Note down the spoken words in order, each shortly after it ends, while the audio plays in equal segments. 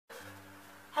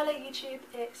Hello YouTube,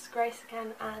 it's Grace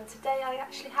again, and today I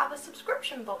actually have a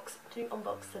subscription box to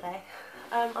unbox today.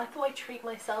 I thought I'd treat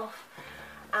myself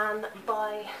and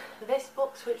buy this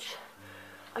box, which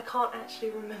I can't actually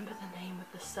remember the name of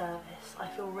the service. I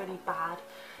feel really bad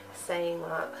saying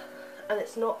that. And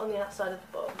it's not on the outside of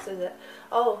the box, is it?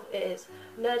 Oh, it is.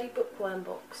 Nerdy Bookworm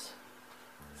Box.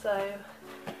 So,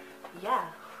 yeah.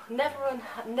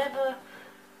 Never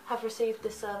have received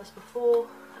this service before,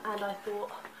 and I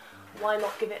thought, why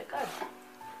not give it a go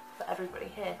for everybody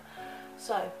here?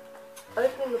 So,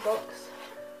 opening the box,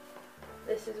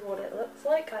 this is what it looks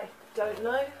like. I don't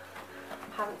know,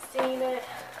 haven't seen it.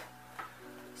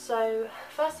 So,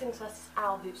 first things first is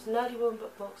Owl Hoops, Nerdy Bookworm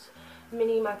Box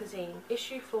mini magazine,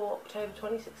 issue 4, October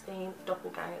 2016,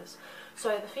 Dopplegangers.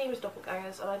 So the theme is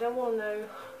Dopplegangers, and I don't want to know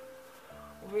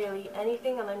really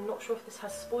anything, and I'm not sure if this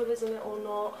has spoilers in it or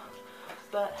not,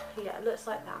 but yeah, it looks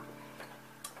like that.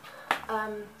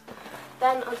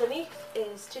 Then underneath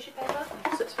is tissue paper,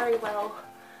 so it's very well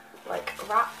like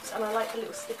wrapped, and I like the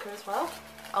little sticker as well.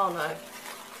 Oh no.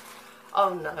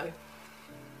 Oh no.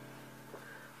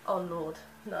 Oh lord,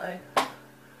 no.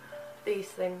 These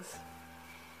things.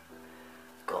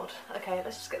 God. Okay,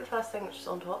 let's just get the first thing which is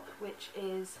on top, which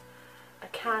is a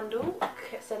candle,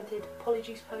 a scented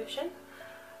polyjuice potion.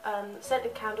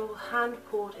 Scented candle, hand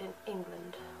poured in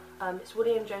England. It's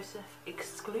William Joseph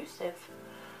exclusively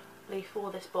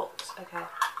for this box. Okay.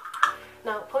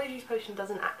 Now, polyjuice potion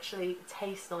doesn't actually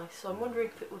taste nice, so I'm wondering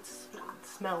if it would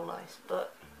smell nice,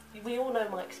 but we all know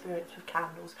my experience with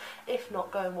candles. If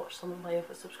not, go and watch some of my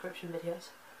other subscription videos.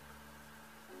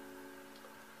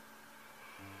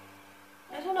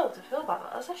 I don't know what to feel about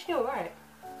that. That's actually alright.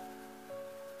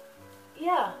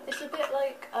 Yeah, it's a bit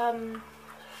like,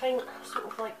 faint, sort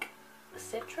of like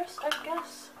citrus, I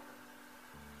guess.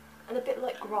 And a bit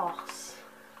like grass.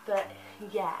 But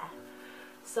yeah.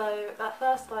 So that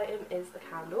first item is the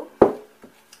candle.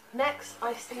 Next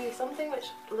I see something which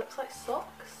looks like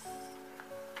socks.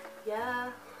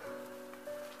 Yeah.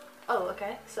 Oh,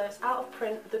 okay. So it's out of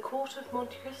print, the Court of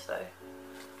Monte Cristo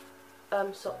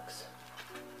socks.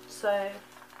 So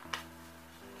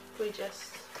we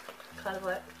just kind of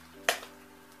like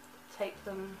take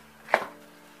them.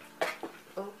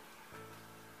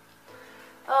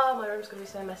 Oh, my room's gonna be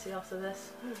so messy after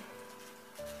this.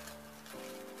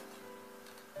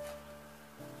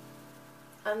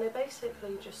 And they're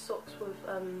basically just socks with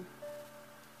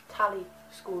tally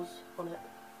scores on it.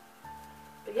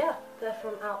 But yeah, they're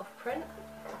from out of print.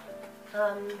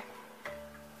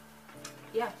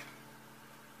 Yeah.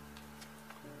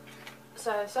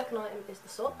 So, second item is the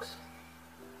socks.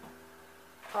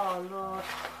 Oh lord,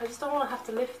 I just don't want to have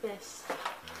to lift this.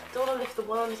 I don't want to lift the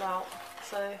worms out,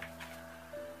 so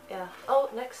yeah. Oh,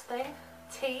 next thing,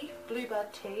 tea,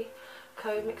 bluebird tea,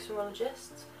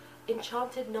 co-mixologist,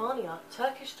 Enchanted Narnia,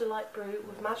 Turkish delight brew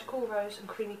with magical rose and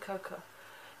creamy cocoa.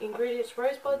 Ingredients: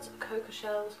 rosebuds, cocoa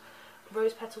shells,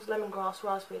 rose petals, lemongrass,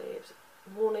 raspberry leaves.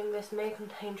 Warning, this may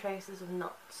contain traces of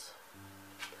nuts.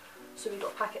 So we've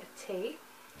got a packet of tea.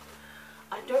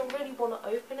 I don't really want to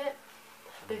open it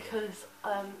because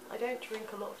I don't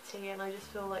drink a lot of tea, and I just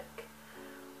feel like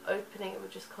opening it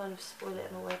would just kind of spoil it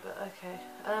in a way, but okay.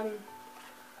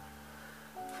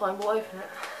 Fine, we'll open it.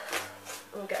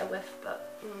 We'll get a whiff,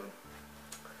 but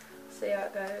see how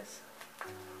it goes.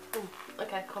 Ooh,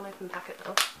 okay, can't open the packet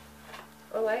now.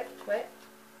 Oh wait.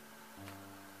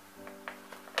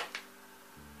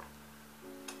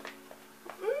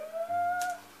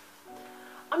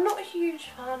 I'm not a huge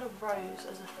fan of rose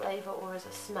as a flavour or as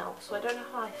a smell, so I don't know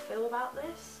how I feel about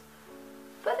this,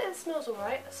 but it smells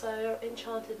alright. So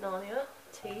Enchanted Narnia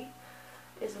tea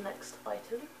is the next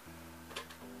item.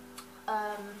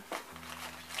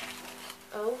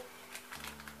 Oh,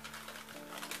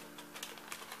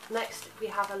 next we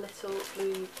have a little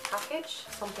blue package,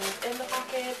 something in the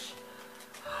package.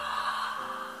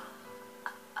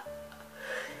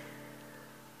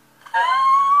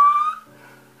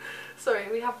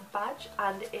 Sorry, we have a badge,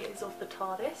 and it is of the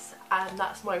TARDIS, and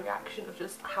that's my reaction of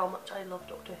just how much I love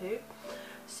Doctor Who.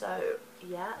 So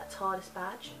yeah, a TARDIS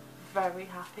badge, very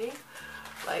happy.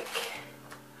 Like,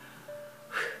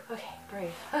 okay,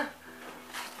 breathe.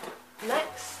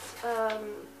 Next,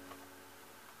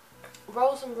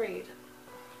 Rolls and Read.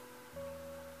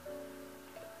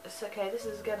 It's okay, this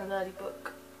is again a nerdy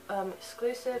book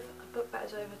exclusive, a book that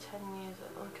is over 10 years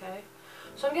old. Okay.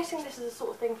 So I'm guessing this is the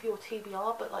sort of thing for your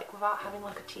TBR, but like without having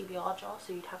like a TBR jar,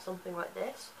 so you'd have something like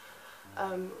this.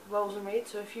 Rolls and Read,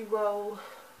 so if you roll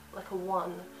like a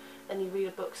 1, then you read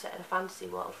a book set in a fantasy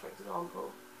world, for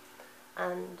example.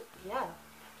 And yeah,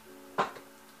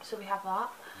 so we have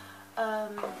that.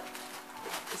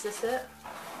 Is this it?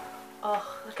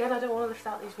 Oh, again, I don't want to lift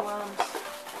out these worms.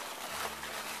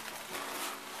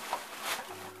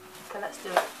 Okay, let's do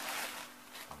it.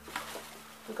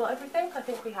 We got everything? I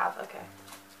think we have, okay.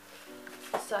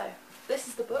 So, this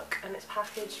is the book, and it's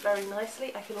packaged very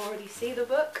nicely. I can already see the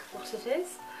book, what it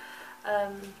is.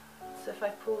 So if I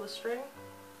pull the string,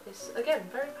 it's, again,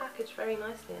 very packaged very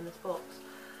nicely in this box.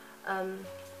 A+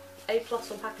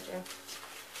 on packaging.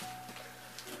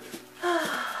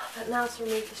 But now to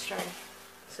remove the string,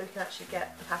 so we can actually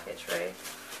get the package through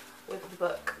with the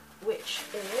book, which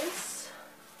is,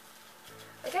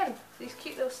 again, these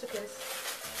cute little stickers.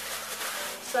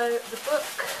 So the book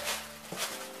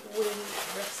we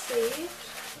received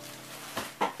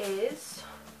is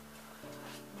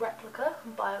Replica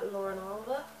by Lauren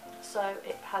Oliver. So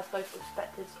it has both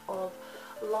perspectives of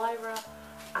Lyra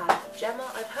and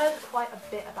Gemma. I've heard quite a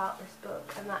bit about this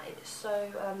book, and that it's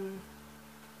so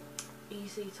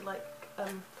easy to like,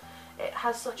 it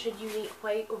has such a unique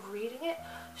way of reading it.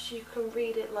 So you can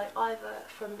read it like either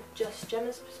from just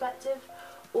Gemma's perspective,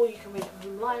 or you can read it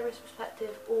from Lyra's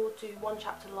perspective, or do one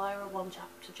chapter Lyra, one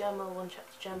chapter Gemma, one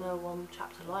chapter Gemma, one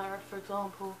chapter Lyra, for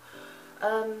example.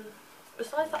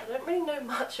 Besides that, I don't really know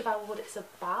much about what it's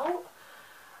about,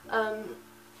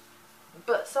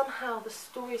 but somehow the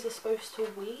stories are supposed to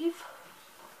weave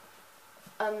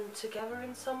together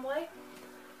in some way.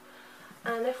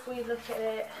 And if we look at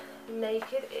it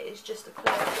naked, it is just a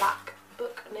clear black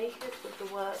book naked with the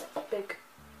word big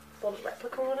font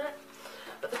Replica on it.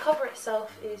 But the cover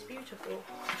itself is beautiful.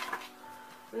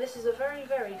 And this is a very,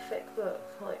 very thick book.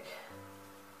 Like,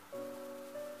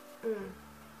 I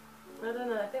don't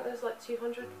know, I think there's like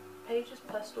 200 pages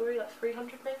per story, like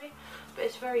 300 maybe. But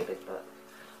it's a very big book.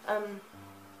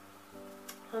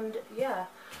 And yeah,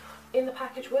 in the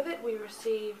package with it we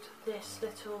received this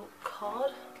little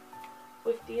card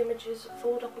with the images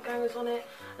for Dopplegangers on it,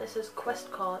 and it says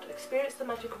quest card. Experience the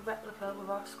magic of Replica with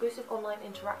our exclusive online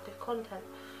interactive content.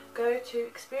 Go to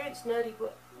experience Nerdy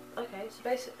Book. Okay, so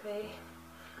basically,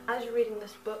 as you're reading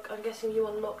this book, I'm guessing you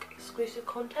unlock exclusive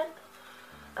content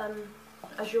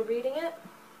as you're reading it.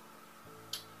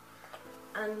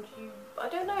 And I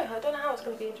don't know how it's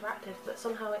going to be interactive, but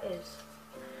somehow it is.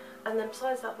 And then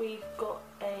besides that, we've got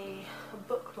a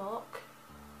bookmark,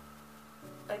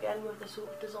 again with this sort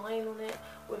of design on it,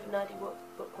 with Nerdy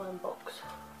Bookworm Box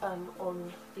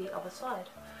on the other side.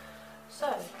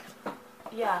 So,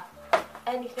 yeah,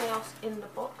 anything else in the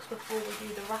box before we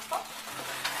do the wrap up?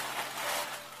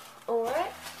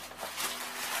 Alright.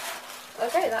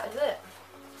 Okay, that is it.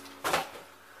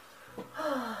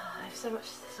 I have so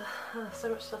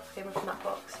much stuff came from that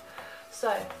box. So,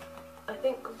 I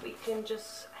think we can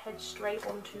just head straight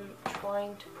on to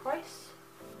trying to price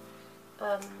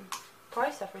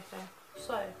everything.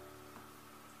 So,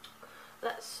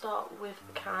 let's start with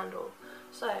the candle.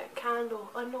 So, candle,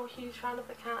 I'm not a huge fan of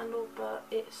the candle, but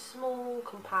it's small,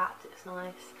 compact, it's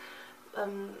nice.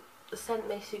 The scent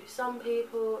may suit some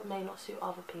people, it may not suit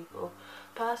other people.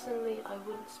 Personally, I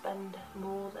wouldn't spend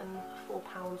more than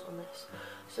 £4 on this.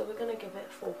 So we're going to give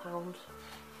it £4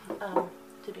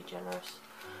 to be generous.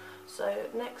 So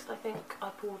next I think I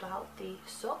pulled out the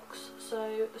socks.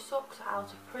 So the socks are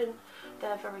out of print,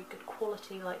 they're very good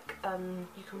quality, like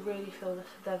you can really feel this,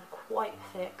 they're quite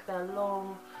thick, they're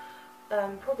long,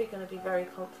 probably going to be very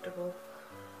comfortable.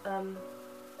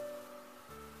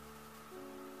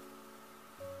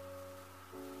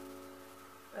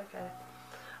 Okay,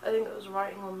 I think it was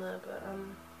writing on there, but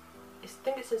I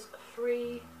think it says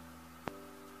free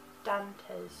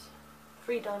Dantes.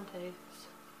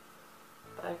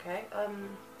 But okay, I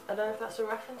don't know if that's a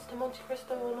reference to Monte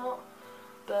Cristo or not,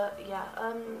 but yeah,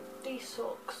 these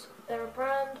socks, they're a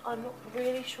brand. I'm not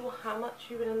really sure how much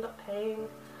you would end up paying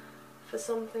for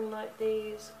something like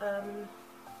these.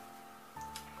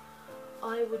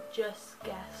 I would just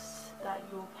guess that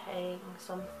you're paying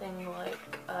something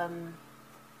like £5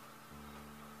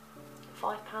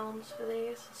 for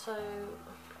these, so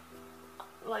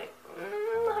like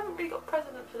I haven't really got a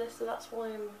precedent for this, so that's why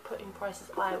I'm putting prices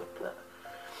I would put.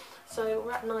 So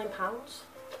we're at £9.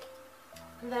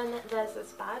 And then there's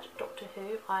this badge, Doctor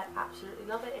Who. I absolutely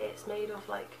love it. It's made of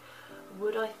like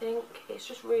wood, I think. It's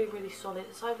just really, really solid.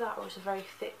 It's either that or it's a very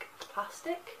thick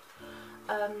plastic.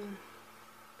 And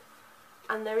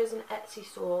there is an Etsy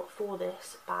store for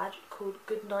this badge called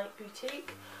Goodnight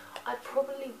Boutique. I'd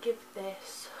probably give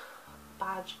this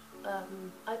badge,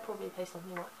 I'd probably pay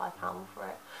something like £5 for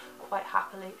it quite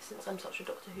happily, since I'm such a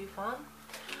Doctor Who fan.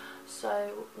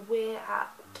 So we're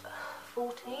at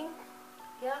 14,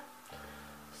 yeah.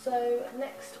 So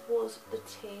next was the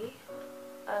tea.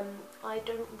 I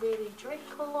don't really drink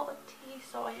a lot of tea,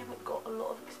 so I haven't got a lot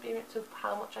of experience of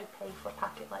how much I pay for a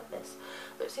packet like this,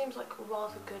 but it seems like a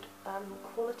rather good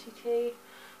quality tea.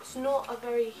 It's not a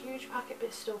very huge packet, but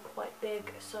it's still quite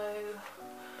big, so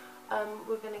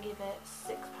we're going to give it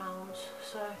 £6,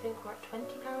 so I think we're at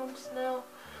 £20 now.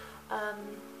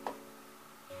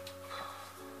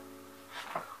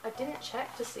 I didn't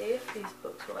check to see if these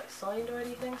books were like signed or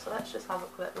anything, so let's just have a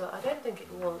quick look. I don't think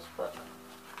it was, but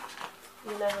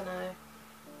you never know.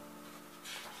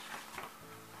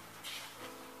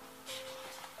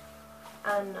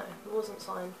 And no, it wasn't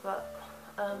signed, but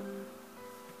don't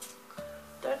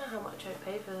know how much I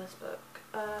paid for this book.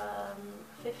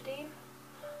 15,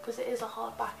 because it is a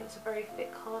hardback and it's a very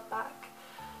thick hardback.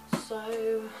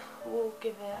 So we'll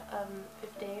give it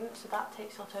 15. So that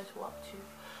takes our total up to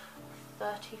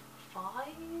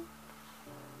 35.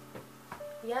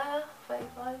 Yeah,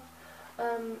 35.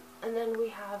 And then we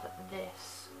have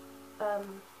this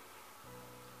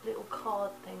little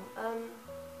card thing.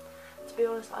 To be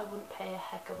honest, I wouldn't pay a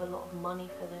heck of a lot of money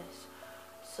for this.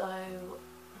 So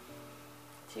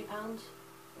 £2.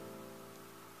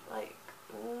 Like,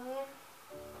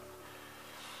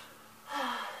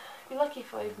 I'd be lucky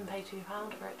if I even pay £2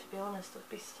 for it. To be honest, it'd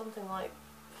be something like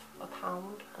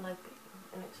 £1, and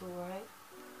it's all right.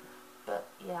 But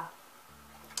yeah.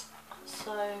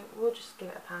 So we'll just give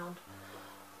it £1.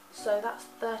 So that's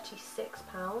 £36.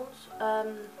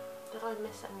 Did I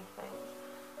miss anything?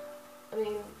 I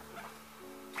mean,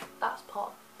 that's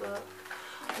part of the book.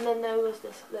 And then there was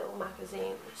this little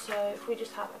magazine. So if we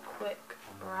just have a quick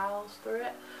browse through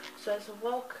it. So it's a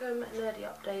welcome nerdy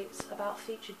updates about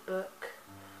featured book,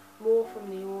 more from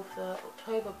the author,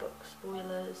 October book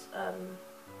spoilers.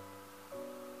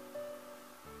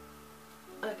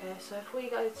 Okay, so if we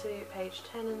go to page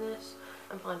 10 in this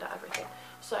and find out everything.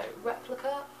 So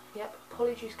replica, yep.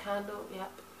 Polyjuice candle,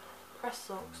 yep. Press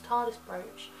socks, TARDIS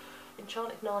brooch,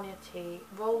 Enchanted Narnia tea,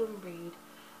 roll and read,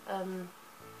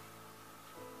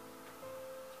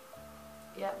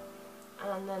 yep.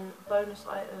 And then bonus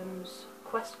items,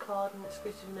 quest card and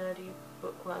exclusive Nerdy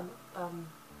Bookworm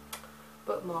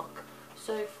bookmark.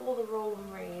 So for the roll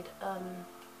and read,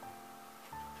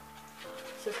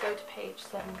 so go to page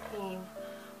 17.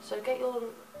 So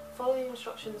follow the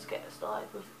instructions, get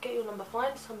started with, get your number,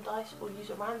 find some dice or use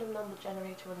a random number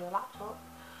generator on your laptop.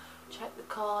 Check the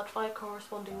card, find a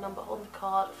corresponding number on the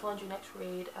card, find your next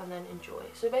read, and then enjoy.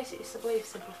 So basically it's a way of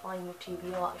simplifying your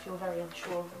TBR if you're very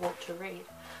unsure of what to read.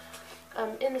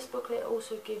 In this booklet it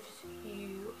also gives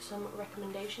you some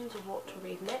recommendations of what to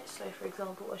read next. So for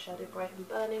example, A Shadow Bright and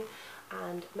Burning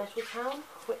and Metal Town,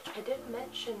 which I did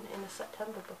mention in the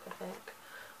September book, I think.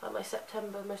 My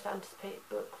September most anticipated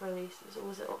book release, or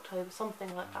was it October,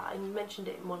 something like that. I mentioned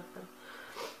it in one of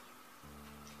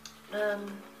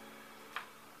them.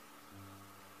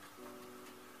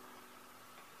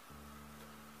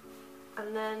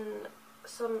 And then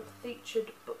some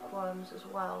featured bookworms as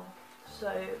well.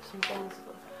 So some things,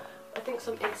 I think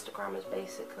some Instagrammers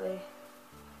basically,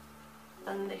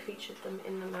 and they featured them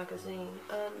in the magazine.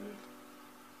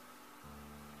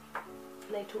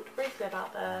 They talked briefly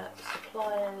about their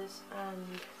suppliers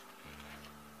and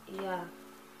yeah.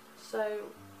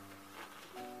 So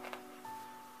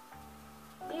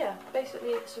yeah, basically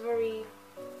it's a very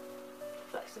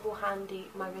flexible, handy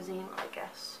magazine, I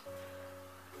guess.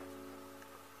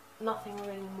 Nothing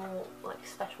really more like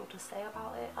special to say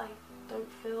about it, I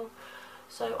don't feel.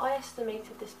 So I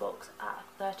estimated this box at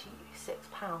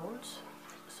 £36.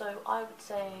 So I would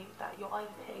say that you're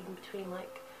either paying between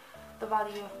like the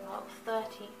value of about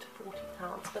 £30 to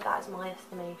 £40, but that is my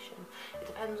estimation. It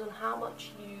depends on how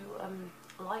much you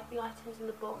like the items in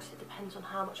the box. It depends on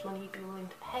how much money you'd be willing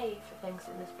to pay for things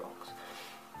in this box.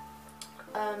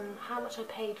 How much I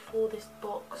paid for this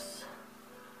box,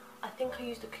 I think I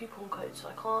used a coupon code, so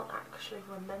I can't actually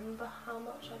remember how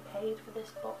much I paid for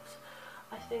this box.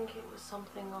 I think it was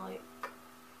something like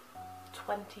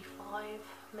 25,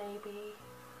 maybe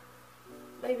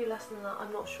less than that,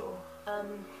 I'm not sure.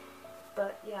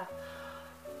 But yeah,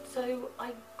 so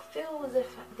I feel as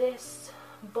if this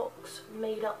box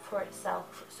made up for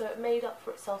itself. So it made up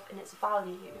for itself in its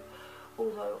value,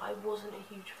 although I wasn't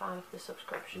a huge fan of the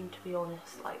subscription, to be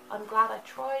honest. Like, I'm glad I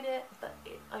tried it, but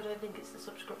I don't think it's the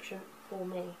subscription for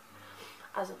me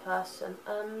as a person.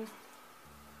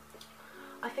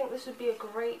 I think this would be a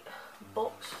great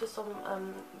box for some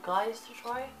guys to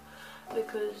try,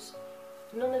 because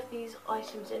none of these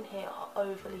items in here are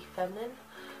overly feminine.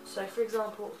 So for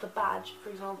example, the badge, for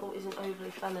example, isn't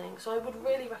overly feminine. So I would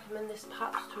really recommend this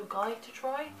perhaps to a guy to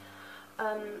try.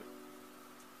 I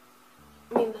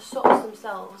mean, the socks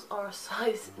themselves are a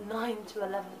size 9 to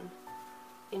 11.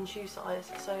 in shoe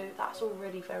size, so that's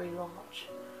already very large.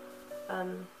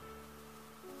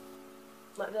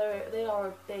 Like they are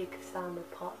a big standard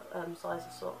size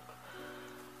of sock.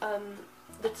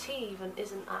 The tee even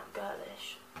isn't that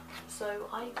girlish, so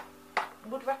I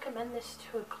would recommend this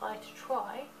to a guy to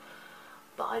try,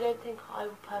 but I don't think I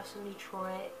will personally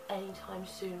try it anytime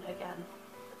soon again.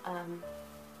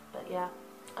 But yeah,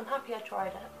 I'm happy I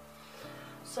tried it.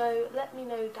 So let me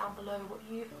know down below what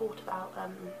you thought about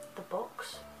the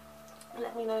box.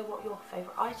 Let me know what your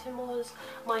favourite item was.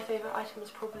 My favourite item is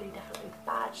probably definitely the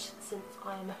badge, since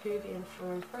I am a Whovian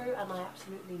through and through and I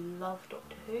absolutely love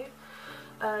Doctor Who.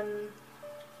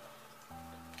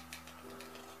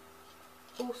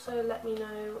 Also let me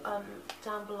know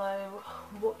down below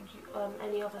what you,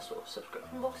 any other sort of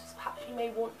subscription boxes perhaps you may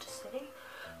want to see,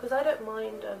 because I don't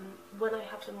mind when I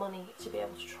have the money to be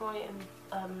able to try and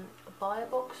buy a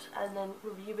box and then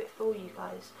review it for you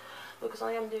guys, because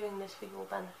I am doing this for your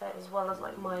benefit as well as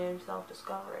like my own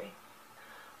self-discovery.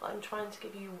 I'm trying to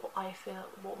give you what I feel,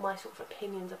 what my sort of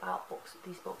opinions about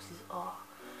these boxes are.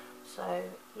 So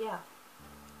yeah,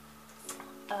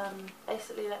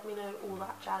 basically let me know all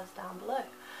that jazz down below.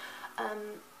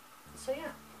 So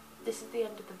yeah, this is the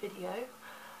end of the video.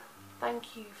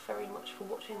 Thank you very much for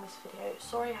watching this video.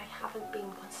 Sorry I haven't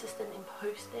been consistent in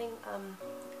posting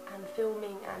and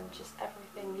filming and just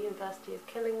everything. The university is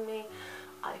killing me.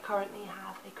 I currently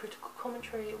have a critical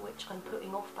commentary which I'm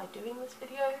putting off by doing this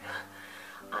video,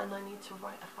 and I need to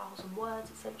write 1,000 words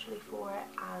essentially for it,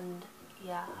 and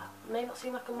yeah, it may not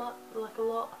seem like a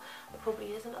lot, it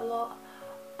probably isn't a lot,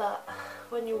 but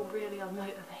when you're really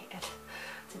unmotivated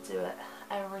to do it,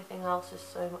 everything else is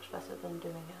so much better than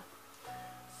doing it.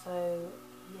 So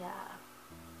yeah,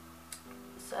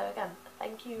 so again,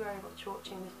 thank you very much for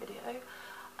watching this video.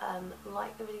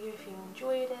 Like the video if you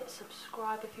enjoyed it,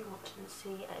 subscribe if you want to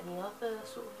see any other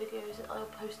sort of videos that I'll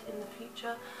post in the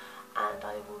future, and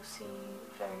I will see you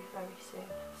very, very soon.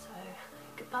 So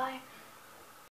goodbye.